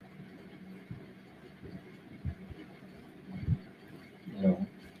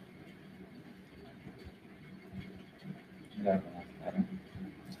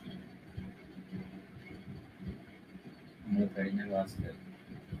വാസ്കൽ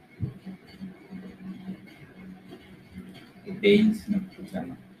ഡെയിൻസിനെ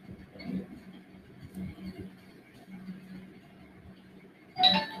കുറിച്ചാണ്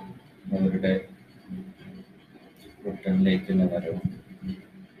അവരുടെ ബ്രിട്ടനിലേക്കുള്ള വരവും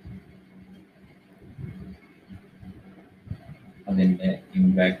അതിൻ്റെ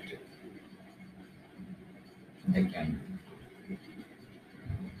ഇമ്പാക്റ്റ് എന്തൊക്കെയാണ്.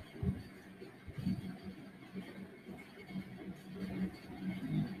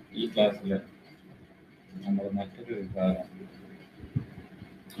 ഈ ക്ലാസ്സിൽ നമ്മൾ മറ്റൊരു വിഭാഗം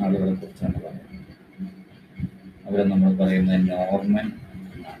ആളുകളെ കുറിച്ചാണ് പറയുന്നത്. അവരെ നമ്മൾ പറയുന്നത് നോർമൻ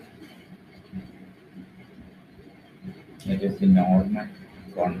എന്നാണ്. It is the Norman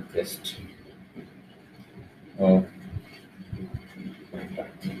conquest of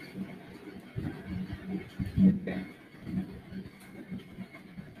Britain. Okay.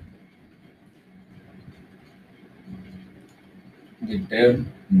 The term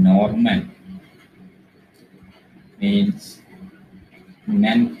Norman means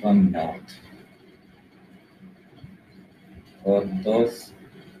men from north, or those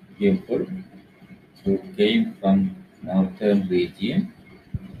people who came from northern region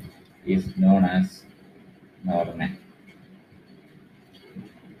is known as Norman,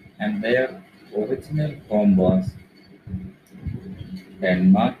 and their original home was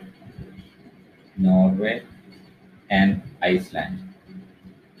Denmark, Norway, and Iceland.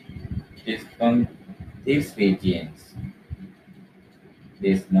 It is from these regions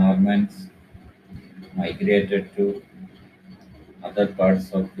these Normans migrated to other parts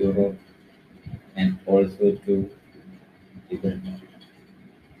of Europe and also to Britain.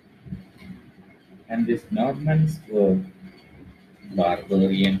 And these Normans were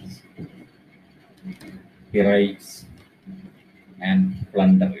barbarians, pirates, and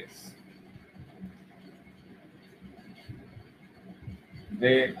plunderers.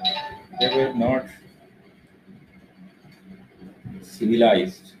 They were not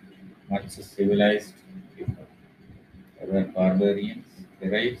much civilized people. They were barbarians,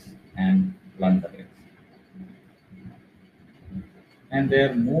 pirates, and plunderers. And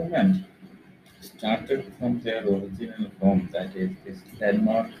their movement started from their original home, that is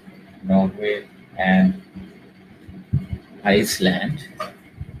Denmark, Norway, and Iceland.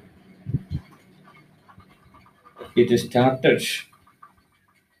 It started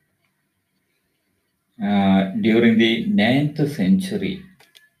during the 9th century,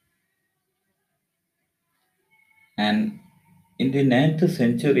 and in the 9th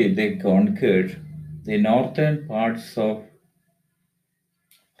century they conquered the northern parts of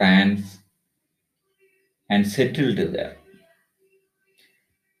France and settled there.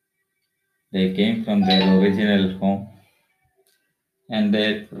 They came from their original home and they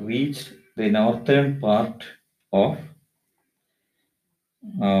reached the northern part of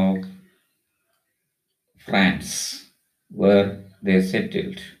France, where they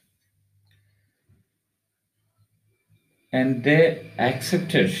settled. And they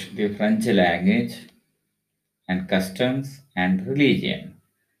accepted the French language and customs and religion.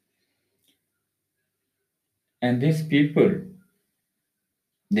 And these people,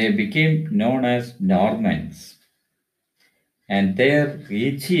 they became known as Normans, and their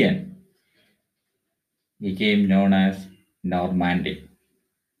region became known as Normandy.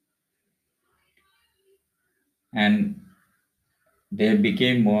 And they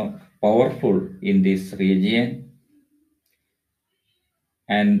became more powerful in this region,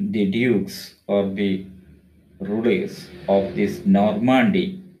 and the dukes or the rulers of this Normandy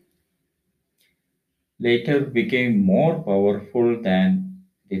later became more powerful than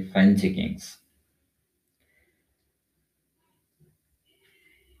the French kings.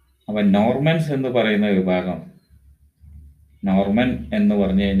 അപ്പം Norman's എന്ന് പറയുന്ന വിഭാഗം, Norman എന്ന്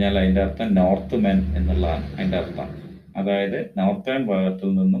പറഞ്ഞു കഴിഞ്ഞാൽ അതിൻ്റെ അർത്ഥം north men എന്നുള്ളതാണ് അതിൻ്റെ അർത്ഥം. അതായത് നോർത്തേൺ ഭാഗത്തു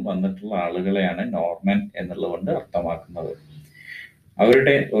നിന്നും വന്നിട്ടുള്ള ആളുകളെയാണ് നോർമൻ എന്നുള്ളത് കൊണ്ട് അർത്ഥമാക്കുന്നത്.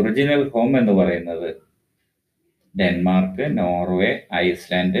 അവരുടെ ഒറിജിനൽ ഹോം എന്ന് പറയുന്നത് ഡെൻമാർക്ക്, നോർവേ,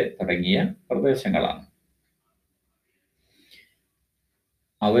 ഐസ്ലാൻഡ് തുടങ്ങിയ പ്രദേശങ്ങളാണ്.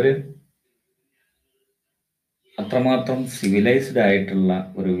 അവര് അത്രമാത്രം സിവിലൈസ്ഡ് ആയിട്ടുള്ള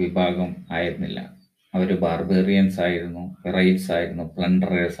ഒരു വിഭാഗം ആയിരുന്നില്ല. അവർ ബാർബേറിയൻസ് ആയിരുന്നു, പിറൈറ്റ്സ് ആയിരുന്നു,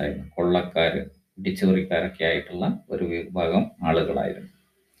 പ്ലണ്ടറേഴ്സ് ആയിരുന്നു, കൊള്ളക്കാർ, ഇടിച്ചുപറിക്കാരൊക്കെ ആയിട്ടുള്ള ഒരു വിഭാഗം ആളുകളായിരുന്നു.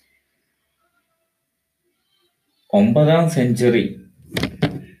 9ാം സെഞ്ചുറിയിൽ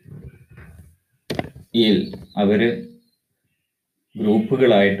അവര്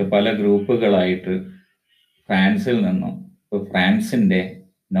പല ഗ്രൂപ്പുകളായിട്ട് ഫ്രാൻസിൽ നിന്നും ഫ്രാൻസിന്റെ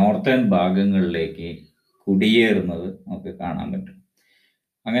നോർത്തേൺ ഭാഗങ്ങളിലേക്ക് കുടിയേറുന്നത് നമുക്ക് കാണാൻ പറ്റും.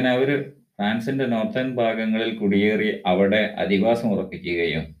 അങ്ങനെ അവർ ഫ്രാൻസിന്റെ നോർത്തേൺ ഭാഗങ്ങളിൽ കുടിയേറി അവിടെ അധിവാസം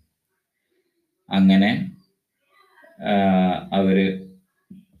ഉറപ്പിക്കുകയും അങ്ങനെ അവര്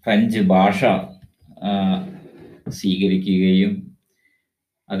ഫ്രഞ്ച് ഭാഷ സ്വീകരിക്കുകയും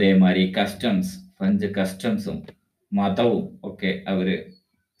അതേമാതിരി ഫ്രഞ്ച് കസ്റ്റംസും മതവും ഒക്കെ അവര്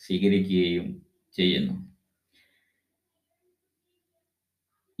സ്വീകരിക്കുകയും ചെയ്യുന്നു.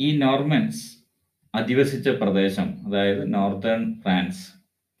 ഈ നോർമൻസ് അധിവസിച്ച പ്രദേശം, അതായത് നോർത്തേൺ ഫ്രാൻസ്,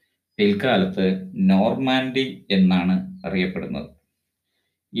 പിൽക്കാലത്ത് നോർമാൻഡി എന്നാണ് അറിയപ്പെടുന്നത്.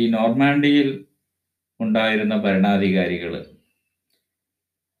 ഈ നോർമാൻഡിയിൽ ഉണ്ടായിരുന്ന ഭരണാധികാരികൾ,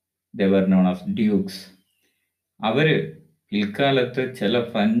 they were known as dukes, അവര് പിൽക്കാലത്ത് ചില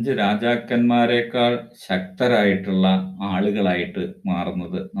ഫ്രഞ്ച് രാജാക്കന്മാരെക്കാൾ ശക്തരായിട്ടുള്ള ആളുകളായിട്ട്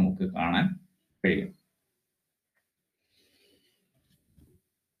മാറുന്നത് നമുക്ക് കാണാൻ കഴിയും.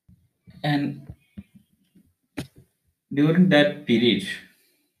 And during that period,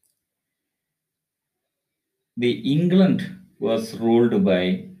 the England was ruled by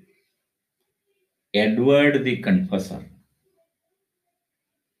Edward the Confessor.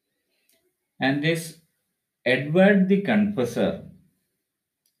 And this Edward the Confessor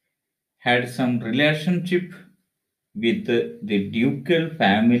had some relationship with the ducal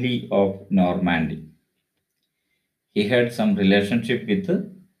family of Normandy. He had some relationship with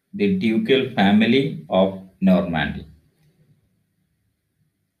the ducal family of Normandy.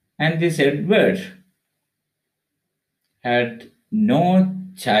 And this Edward had no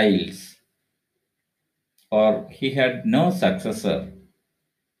childs, or he had no successor.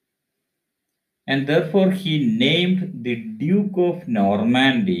 And therefore he named the Duke of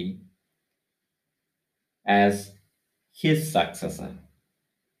Normandy as his successor.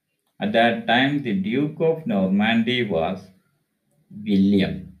 At that time, the Duke of Normandy was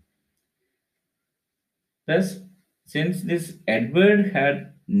William. Thus, since this Edward had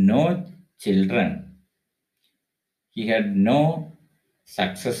no children, he had no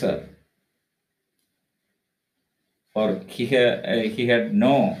successor, or he had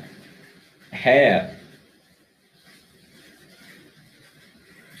no heir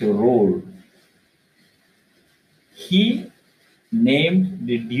to rule, he named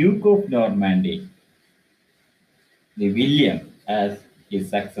the Duke of Normandy, the William, as his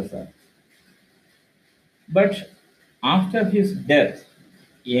successor. But after his death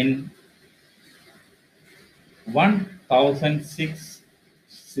in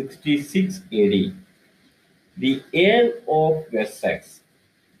 1666 AD, the Earl of Wessex,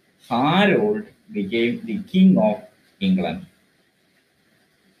 Harold, became the King of England.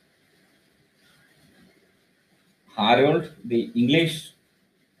 Harold, the English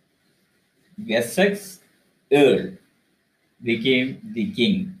Wessex Earl, became the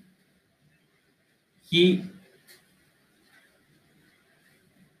king.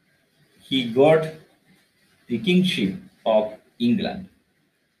 He got the kingship of England.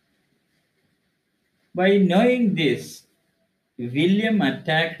 By knowing this, William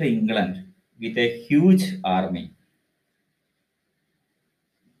attacked England with a huge army.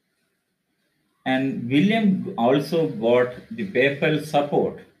 And William also got the papal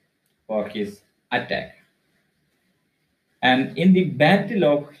support for his attack. And in the Battle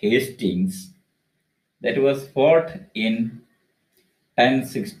of Hastings, that was fought in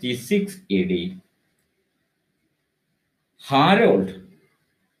 1066 AD, Harold,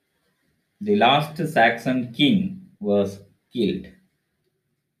 the last Saxon king, was killed.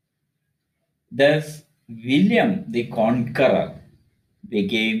 Thus, William the Conqueror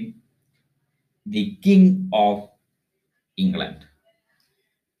became the King of England.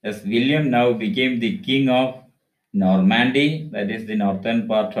 Thus, William now became the King of Normandy, that is the northern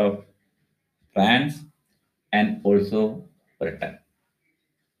part of France, and also Britain.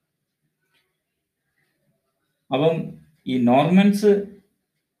 അപ്പം ഈ Norman's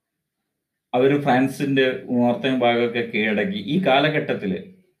അവർ ഫ്രാൻസിന്റെ northern ഭാഗമൊക്കെ കീഴടക്കി. ഈ കാലഘട്ടത്തിൽ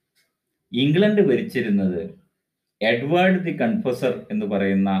England ഭരിച്ചിരുന്നത് Edward the confessor എന്ന്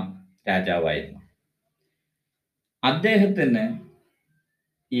പറയുന്ന രാജാവായിരുന്നു. അദ്ദേഹത്തിന്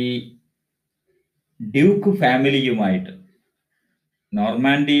ഈ ഡ്യൂക്ക് ഫാമിലിയുമായിട്ട്,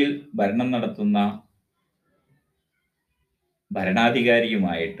 നോർമാൻഡിയിൽ ഭരണം നടത്തുന്ന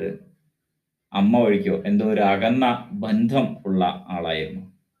ഭരണാധികാരിയുമായിട്ട് അമ്മ വഴിക്കോ എന്തോ ഒരു അകന്ന ബന്ധം ഉള്ള ആളായിരുന്നു.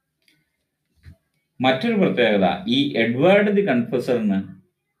 മറ്റൊരു പ്രത്യേകത, ഈ എഡ്വേർഡ് ദി കൺഫസറിന്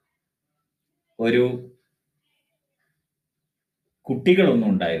ഒരു കുട്ടികളൊന്നും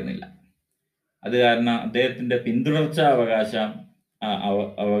ഉണ്ടായിരുന്നില്ല. അത് കാരണം അദ്ദേഹത്തിന്റെ പിന്തുടർച്ചാ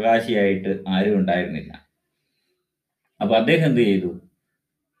അവകാശിയായിട്ട് ആരും ഉണ്ടായിരുന്നില്ല. അപ്പൊ അദ്ദേഹം എന്ത് ചെയ്തു?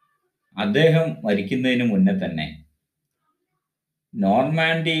 അദ്ദേഹം മരിക്കുന്നതിന് മുന്നേ തന്നെ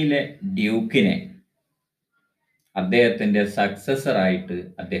നോർമാൻഡിയിലെ ഡ്യൂക്കിനെ അദ്ദേഹത്തിന്റെ സക്സസറായിട്ട്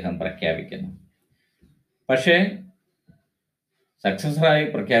അദ്ദേഹം പ്രഖ്യാപിക്കുന്നു. പക്ഷേ സക്സസറായി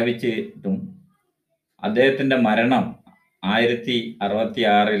പ്രഖ്യാപിച്ചിട്ടും അദ്ദേഹത്തിന്റെ മരണം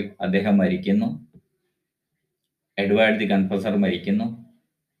 1066 അദ്ദേഹം മരിക്കുന്നു. എഡ്വാർഡ് ദി കൺഫസർ മരിക്കുന്നു.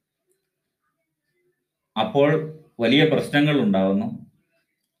 അപ്പോൾ വലിയ പ്രശ്നങ്ങൾ ഉണ്ടാവുന്നു.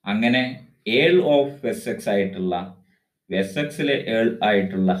 അങ്ങനെ ഏൾ ഓഫ് വെസെക്സ് ആയിട്ടുള്ള വെസെക്സിലെ ഏൾ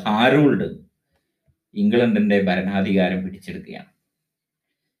ആയിട്ടുള്ള ഹാരോൾഡ് ഇംഗ്ലണ്ടിന്റെ ഭരണാധികാരം പിടിച്ചെടുക്കുകയാണ്.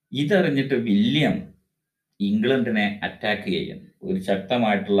 ഇതറിഞ്ഞിട്ട് വില്യം ഇംഗ്ലണ്ടിനെ അറ്റാക്ക് ചെയ്യും. ഒരു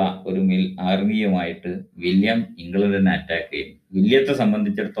ശക്തമായിട്ടുള്ള ഒരു ആർമിയുമായിട്ട് വില്യം ഇംഗ്ലണ്ടിനെ അറ്റാക്ക് ചെയ്യും. വില്യത്തെ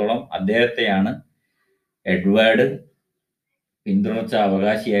സംബന്ധിച്ചിടത്തോളം അദ്ദേഹത്തെയാണ് എഡ്വേർഡ് പിന്തുടർച്ച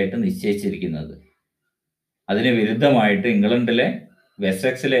അവകാശിയായിട്ട് നിശ്ചയിച്ചിരിക്കുന്നത്. അതിന് വിരുദ്ധമായിട്ട് ഇംഗ്ലണ്ടിലെ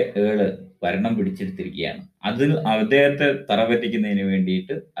വെസെക്സിലെ ഏള് ഭരണം പിടിച്ചെടുത്തിരിക്കുകയാണ്. അതിൽ അദ്ദേഹത്തെ തറപറ്റിക്കുന്നതിന്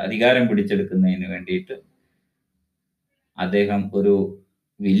വേണ്ടിയിട്ട്, അധികാരം പിടിച്ചെടുക്കുന്നതിന് വേണ്ടിയിട്ട് അദ്ദേഹം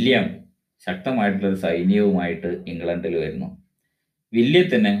വില്യം ശക്തമായിട്ടുള്ളൊരു സൈന്യവുമായിട്ട് ഇംഗ്ലണ്ടിൽ വരുന്നു.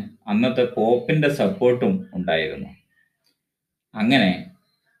 വില്യത്തിന് അന്നത്തെ പോപ്പിന്റെ സപ്പോർട്ടും ഉണ്ടായിരുന്നു. അങ്ങനെ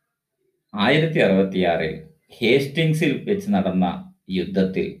 1066 ഹേസ്റ്റിങ്സിൽ വെച്ച് നടന്ന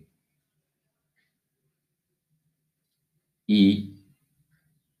യുദ്ധത്തിൽ ഈ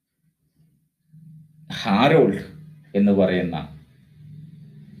ഹാരോൾഡ് എന്ന് പറയുന്ന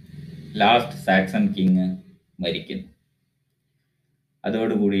ലാസ്റ്റ് സാക്സൺ കിങ് മരിക്കുന്നു.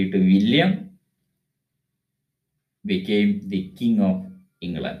 അതോടുകൂടിയിട്ട് William became the king of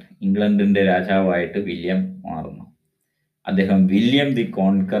England. ഇംഗ്ലണ്ടിന്റെ രാജാവായിട്ട് വില്യം മാറുന്നു. അദ്ദേഹം വില്യം ദി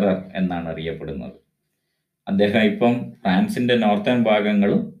കോൺകറർ എന്നാണ് അറിയപ്പെടുന്നത്. അദ്ദേഹം ഇപ്പം ഫ്രാൻസിന്റെ നോർത്തേൺ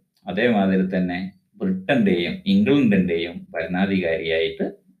ഭാഗങ്ങളും അതേമാതിരി തന്നെ ബ്രിട്ടന്റെയും ഇംഗ്ലണ്ടിന്റെയും ഭരണാധികാരിയായിട്ട്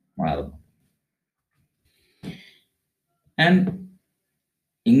മാറുന്നു. ആൻഡ്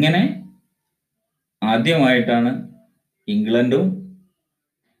ഇങ്ങനെ ആദ്യമായിട്ടാണ് ഇംഗ്ലണ്ടും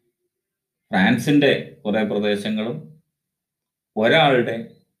ഫ്രാൻസിന്റെ കുറെ പ്രദേശങ്ങളും ഒരാളുടെ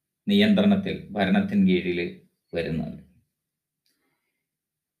നിയന്ത്രണത്തിൽ, ഭരണത്തിന് കീഴിൽ വരുന്നത്.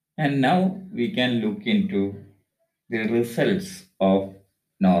 And now we can look into the results of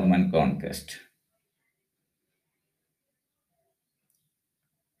Norman conquest.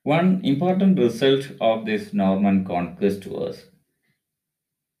 One important result of this Norman conquest was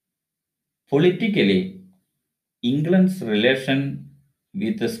politically, England's relation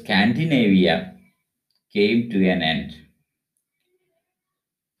with Scandinavia came to an end,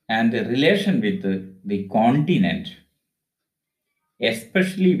 and the relation with the continent,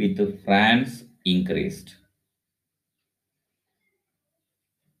 especially with France, increased.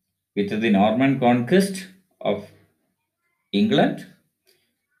 With the Norman conquest of England,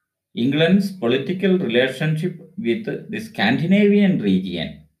 England's political relationship with the Scandinavian region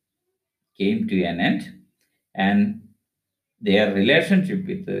came to an end, and their relationship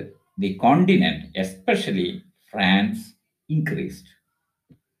with the continent, especially France, increased.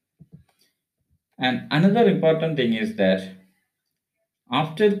 And another important thing is that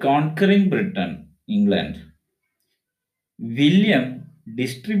after conquering Britain, England, William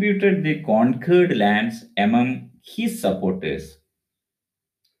distributed the conquered lands among his supporters.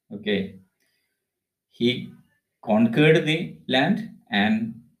 Okay, he conquered the land and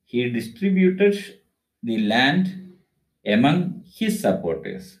he distributed the land among his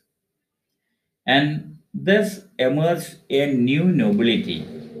supporters, and thus emerged a new nobility.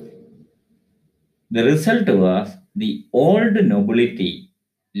 The result was the old nobility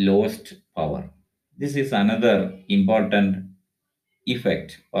lost power. This is another important effect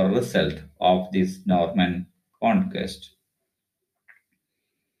or result of this Norman conquest.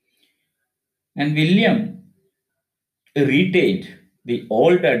 And William retained the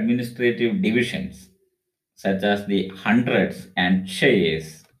old administrative divisions, such as the hundreds and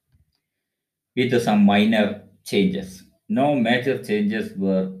shires, with some minor changes. No major changes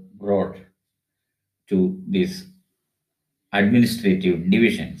were brought to these administrative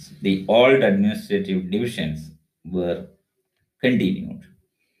divisions. The old administrative divisions were continued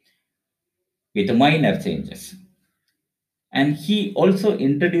with minor changes. And he also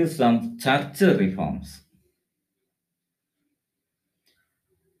introduced some church reforms.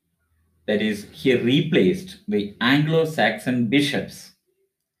 That is, he replaced the Anglo-Saxon bishops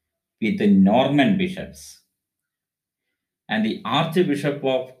with the Norman bishops. And the Archbishop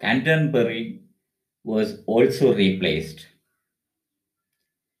of Canterbury was also replaced.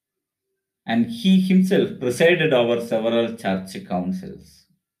 And he himself presided over several church councils.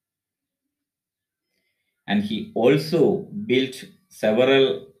 And he also built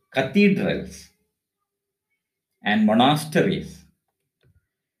several cathedrals and monasteries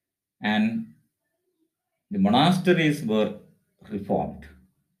and the monasteries were reformed.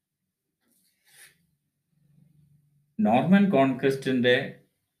 Norman കോൺക്വസ്റ്റിന്റെ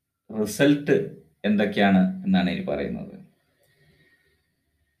result എന്തൊക്കെയാണ് എന്നാണ് ഇനി പറയുന്നത്.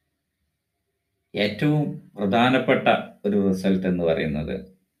 ഏറ്റവും പ്രധാനപ്പെട്ട ഒരു result എന്ന് പറയുന്നത്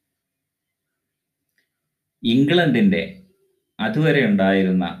ഇംഗ്ലണ്ടിന്റെ അതുവരെ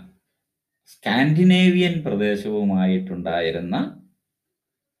ഉണ്ടായിരുന്ന സ്കാൻഡിനേവിയൻ പ്രദേശവുമായിട്ടുണ്ടായിരുന്ന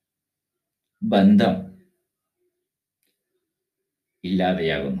ബന്ധം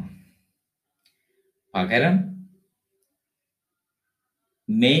ഇല്ലാതെയാകുന്നു. പകരം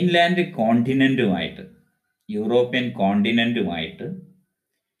മെയിൻലാൻഡ് കോണ്ടിനെന്റുമായിട്ട്, യൂറോപ്യൻ കോണ്ടിനെന്റുമായിട്ട്,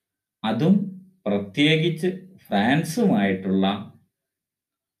 അതും പ്രത്യേകിച്ച് ഫ്രാൻസുമായിട്ടുള്ള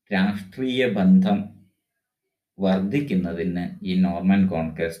രാഷ്ട്രീയ ബന്ധം വർദ്ധിക്കുന്നതിന് ഈ നോർമൻ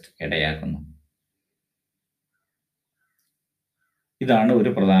കോൺക്വസ്റ്റ് ഇടയാക്കുന്നു. ഇതാണ്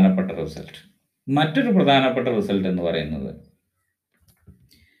ഒരു പ്രധാനപ്പെട്ട റിസൾട്ട്. മറ്റൊരു പ്രധാനപ്പെട്ട റിസൾട്ട് എന്ന് പറയുന്നത്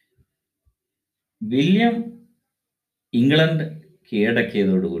വില്യം ഇംഗ്ലണ്ട്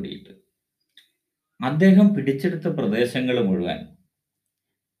കീഴടക്കിയതോട് കൂടിയിട്ട് അദ്ദേഹം പിടിച്ചെടുത്ത പ്രദേശങ്ങൾ മുഴുവൻ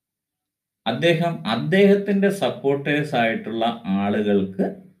അദ്ദേഹത്തിന്റെ സപ്പോർട്ടേഴ്സ് ആയിട്ടുള്ള ആളുകൾക്ക്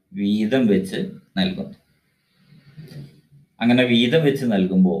വീതം വെച്ച് നൽകുന്നു. അങ്ങനെ വീതം വെച്ച്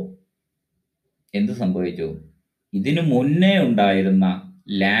നൽകുമ്പോൾ എന്ത് സംഭവിച്ചു? ഇതിനു മുന്നേ ഉണ്ടായിരുന്ന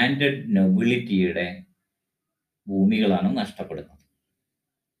ലാൻഡഡ് നൊബിലിറ്റിയുടെ ഭൂമികളാണ് നഷ്ടപ്പെടുന്നത്.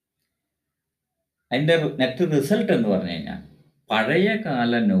 അതിന്റെ നെറ്റ് റിസൾട്ട് എന്ന് പറഞ്ഞു കഴിഞ്ഞാൽ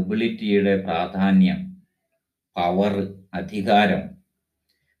പഴയകാല നൊബിലിറ്റിയുടെ പ്രാധാന്യം, പവർ, അധികാരം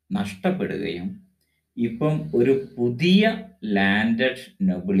നഷ്ടപ്പെടുകയും ഇപ്പം ഒരു പുതിയ ലാൻഡഡ്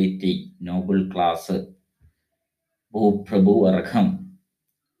നൊബിലിറ്റി, നോബിൾ ക്ലാസ്, ഭൂപ്രഭുവർഗം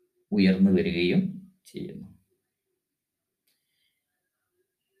ഉയർന്നു വരികയും ചെയ്യുന്നു.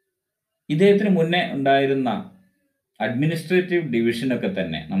 ഇദ്ദേഹത്തിന് മുന്നേ ഉണ്ടായിരുന്ന അഡ്മിനിസ്ട്രേറ്റീവ് ഡിവിഷനൊക്കെ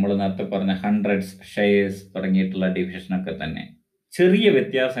തന്നെ നമ്മൾ നേരത്തെ പറഞ്ഞ ഹൺഡ്രഡ്സ്, ഷെയർസ് തുടങ്ങിയിട്ടുള്ള ഡിവിഷനൊക്കെ തന്നെ ചെറിയ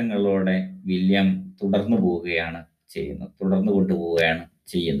വ്യത്യാസങ്ങളോടെ വില്യം തുടർന്നു കൊണ്ടുപോവുകയാണ്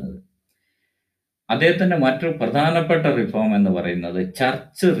ചെയ്യുന്നത്. അദ്ദേഹത്തിന്റെ മറ്റൊരു പ്രധാനപ്പെട്ട റിഫോം എന്ന് പറയുന്നത്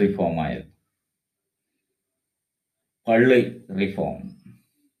ചർച്ച് റിഫോം ആയിരുന്നു. പള്ളി റിഫോം.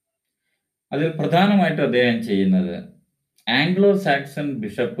 അതിൽ പ്രധാനമായിട്ടും അദ്ദേഹം ചെയ്യുന്നത് ആംഗ്ലോ സാക്സൺ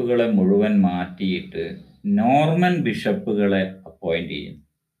ബിഷപ്പുകളെ മുഴുവൻ മാറ്റിയിട്ട് നോർമൻ ബിഷപ്പുകളെ അപ്പോയിന്റ് ചെയ്യുന്നു.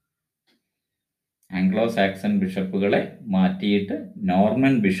 ആംഗ്ലോ സാക്സൺ ബിഷപ്പുകളെ മാറ്റിയിട്ട്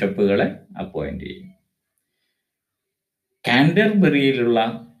നോർമൻ ബിഷപ്പുകളെ അപ്പോയിന്റ് ചെയ്യും. കാൻറ്റർബറിയിലുള്ള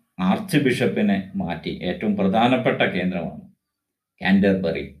ആർച്ച് ബിഷപ്പിനെ മാറ്റി, ഏറ്റവും പ്രധാനപ്പെട്ട കേന്ദ്രമാണ്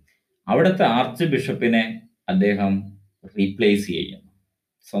കാൻറ്റർബറി, അവിടുത്തെ ആർച്ച് ബിഷപ്പിനെ അദ്ദേഹം റീപ്ലേസ് ചെയ്യുന്നു.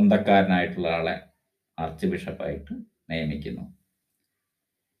 സ്വന്തക്കാരനായിട്ടുള്ള ആളെ ആർച്ച് ബിഷപ്പായിട്ട് നിയമിക്കുന്നു.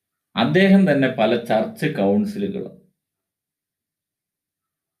 അദ്ദേഹം തന്നെ പല ചർച്ച് കൗൺസിലുകളും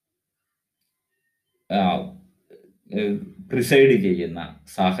പ്രിസൈഡ് ചെയ്യുന്ന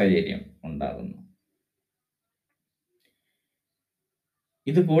സാഹചര്യം ഉണ്ടാകുന്നു.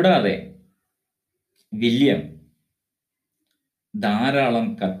 ഇതുകൂടാതെ വില്യം ധാരാളം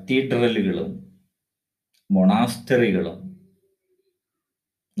കത്തീഡ്രലുകളും മൊണാസ്റ്ററികളും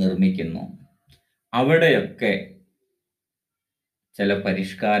നിർമ്മിക്കുന്നു. അവിടെയൊക്കെ ചില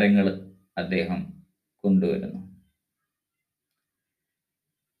പരിഷ്കാരങ്ങൾ അദ്ദേഹം കൊണ്ടുവരുന്നു.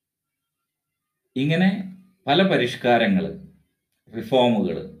 ഇങ്ങനെ പല പരിഷ്കാരങ്ങൾ,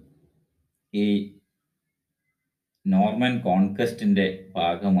 റിഫോമുകൾ ഈ നോർമൻ കോൺക്വസ്റ്റിന്റെ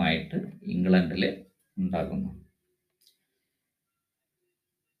ഭാഗമായിട്ട് ഇംഗ്ലണ്ടിൽ ഉണ്ടാകുന്നു.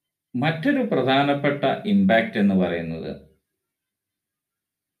 മറ്റൊരു പ്രധാനപ്പെട്ട ഇമ്പാക്റ്റ് എന്ന് പറയുന്നത്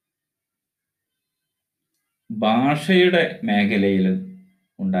ഭാഷയുടെ മേഖലയിൽ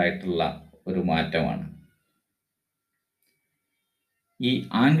ഉണ്ടായിട്ടുള്ള ഒരു മാറ്റമാണ്. ഈ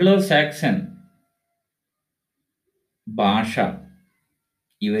ആംഗ്ലോ സാക്സൺ ഭാഷ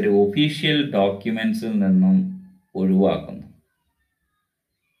ഇവർ ഒഫീഷ്യൽ ഡോക്യുമെന്റ്സിൽ നിന്നും ഒഴിവാക്കുന്നു.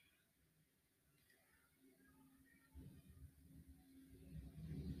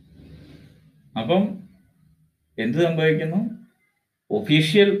 അപ്പം എന്ത് സംഭവിക്കുന്നു?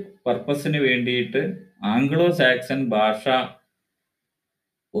 ഒഫീഷ്യൽ പർപ്പസിന് വേണ്ടിയിട്ട് ആംഗ്ലോ സാക്സൺ ഭാഷ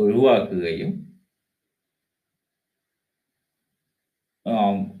ഒഴിവാക്കുകയും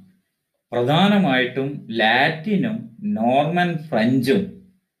പ്രധാനമായിട്ടും ലാറ്റിനും നോർമൻ ഫ്രഞ്ചും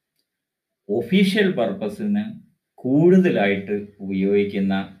ഒഫീഷ്യൽ പർപ്പസിന് കൂടുതലായിട്ട്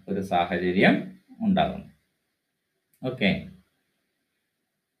ഉപയോഗിക്കുന്ന ഒരു സാഹചര്യം ഉണ്ടാകുന്നു. ഓക്കെ,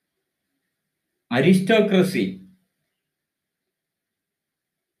 അരിസ്റ്റോക്രസിയും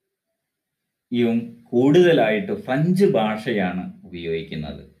കൂടുതലായിട്ട് ഫ്രഞ്ച് ഭാഷയാണ്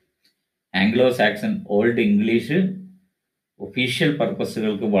ഉപയോഗിക്കുന്നത്. Anglo Saxon old English official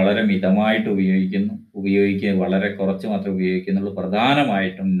പർപ്പസുകൾക്ക് വളരെ മിതമായിട്ട് ഉപയോഗിക്കുക വളരെ കുറച്ച് മാത്രമേ ഉപയോഗിക്കുന്നുള്ളൂ.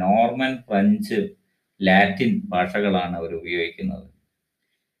 പ്രധാനമായിട്ടും നോർമൻ, ഫ്രഞ്ച്, ലാറ്റിൻ ഭാഷകളാണ് അവർ ഉപയോഗിക്കുന്നത്.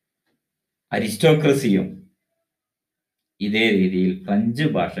 അരിസ്റ്റോക്രസിയും ഇതേ രീതിയിൽ ഫ്രഞ്ച്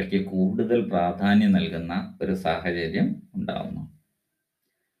ഭാഷയ്ക്ക് കൂടുതൽ പ്രാധാന്യം നൽകുന്ന ഒരു സാഹചര്യം ഉണ്ടാവുന്നു.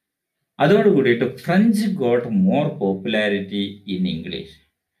 അതോടുകൂടിയിട്ട് French got more popularity in English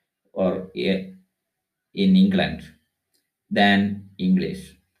or in England than English.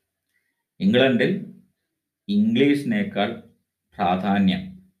 ഇംഗ്ലണ്ടിൽ ഇംഗ്ലീഷിനേക്കാൾ പ്രാധാന്യം,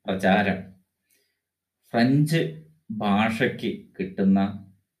 പ്രചാരം ഫ്രഞ്ച് ഭാഷയ്ക്ക് കിട്ടുന്ന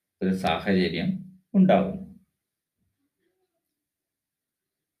ഒരു സാഹചര്യം ഉണ്ടാകും.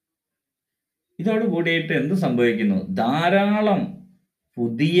 ഇതോട് കൂടിയിട്ട് എന്ത് സംഭവിക്കുന്നു? ധാരാളം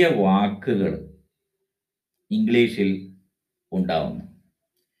പുതിയ വാക്കുകൾ ഇംഗ്ലീഷിൽ ഉണ്ടാവുന്നു.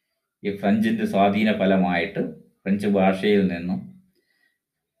 ഈ ഫ്രഞ്ചിന്റെ സ്വാധീന ഫലമായിട്ട് ഫ്രഞ്ച് ഭാഷയിൽ നിന്നും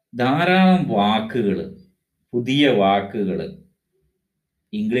ധാരാളം വാക്കുകൾ, പുതിയ വാക്കുകൾ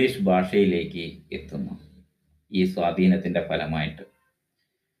ഇംഗ്ലീഷ് ഭാഷയിലേക്ക് എത്തുന്നു ഈ സ്വാധീനത്തിന്റെ ഫലമായിട്ട്.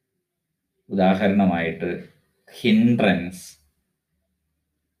 ഉദാഹരണമായിട്ട് hindrance,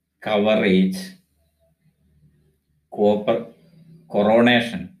 coverage,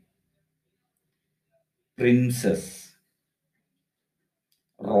 coronation, princess,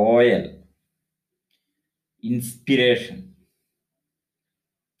 royal, inspiration,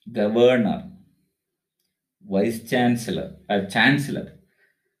 governor, vice chancellor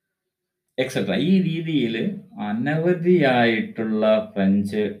etcetera. ഈ രീതിയിൽ അനവധിയായിട്ടുള്ള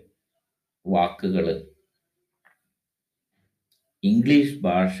ഫ്രഞ്ച് വാക്കുകൾ ഇംഗ്ലീഷ്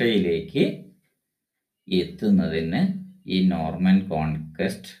ഭാഷയിലേക്ക് എത്തുന്നതിന് ഈ നോർമൻ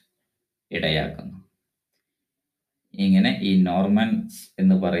കോൺക്വസ്റ്റ് ഇടയാക്കുന്നു. ഇങ്ങനെ ഈ നോർമൻസ്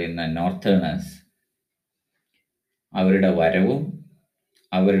എന്ന് പറയുന്ന നോർത്തേണേഴ്സ് അവരുടെ വരവും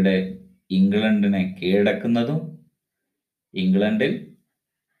അവരുടെ ഇംഗ്ലണ്ടിനെ കീഴടക്കുന്നതും ഇംഗ്ലണ്ടിൽ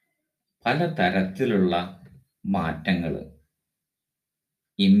പലതരത്തിലുള്ള മാറ്റങ്ങൾ,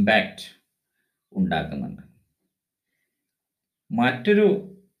 ഇമ്പാക്റ്റ് ഉണ്ടാക്കുന്നുണ്ട്. മറ്റൊരു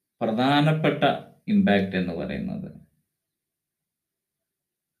പ്രധാനപ്പെട്ട ഇമ്പാക്റ്റ് എന്ന് പറയുന്നത്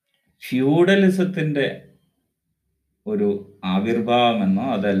ഫ്യൂഡലിസത്തിന്റെ ഒരു ആവിർഭാവമെന്നോ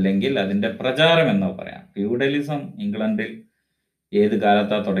അതല്ലെങ്കിൽ അതിന്റെ പ്രചാരമെന്നോ പറയാം. ഫ്യൂഡലിസം ഇംഗ്ലണ്ടിൽ ഏത്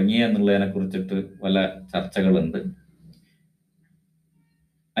കാലത്താ തുടങ്ങിയെന്നുള്ളതിനെ കുറിച്ചിട്ട് പല ചർച്ചകളുണ്ട്.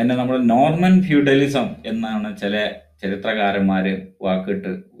 അതിനെ നമ്മൾ നോർമൻ ഫ്യൂഡലിസം എന്നാണ് ചില ചരിത്രകാരന്മാര്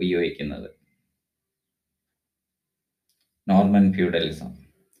വാക്കിട്ട് ഉപയോഗിക്കുന്നത്. Norman feudalism.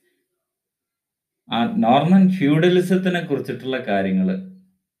 ആ നോർമൻ ഫ്യൂഡലിസത്തിനെ കുറിച്ചിട്ടുള്ള കാര്യങ്ങൾ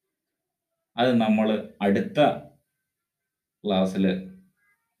അത് നമ്മൾ അടുത്ത ക്ലാസ്സിൽ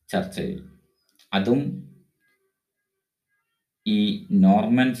ചർച്ച ചെയ്യും. അതും ഈ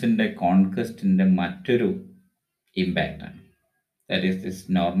നോർമൻസിന്റെ കോൺക്വസ്റ്റിന്റെ മറ്റൊരു ഇമ്പാക്റ്റ് ആണ്. That is this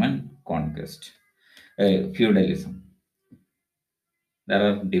Norman conquest, feudalism. There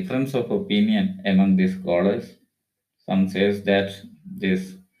are difference of opinion among these scholars. Some says that this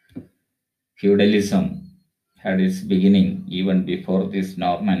feudalism had its beginning even before these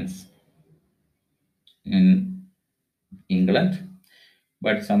Normans in England,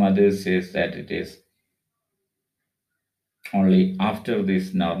 but some others says that it is only after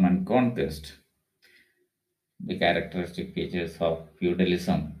this Norman conquest the characteristic features of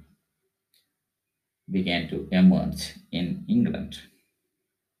feudalism began to emerge in England,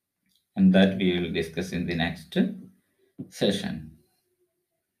 and that we will discuss in the next session.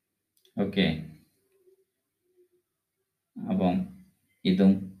 Okay. അപ്പം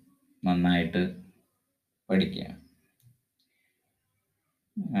ഇതും നന്നായിട്ട് പഠിക്കുക.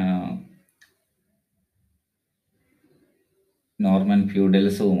 Norman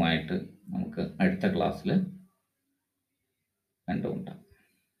ഫ്യൂഡലിസവുമായിട്ട് നമുക്ക് അടുത്ത ക്ലാസ്സിൽ കണ്ടുമുട്ടാം.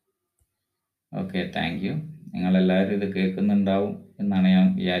 Okay, thank you. നിങ്ങളെല്ലാവരും ഇത് കേൾക്കുന്നുണ്ടാവും എന്നാണ് ഞാൻ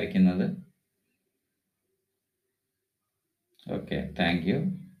വിചാരിക്കുന്നത്. Okay, thank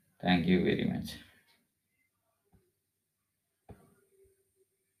you very much.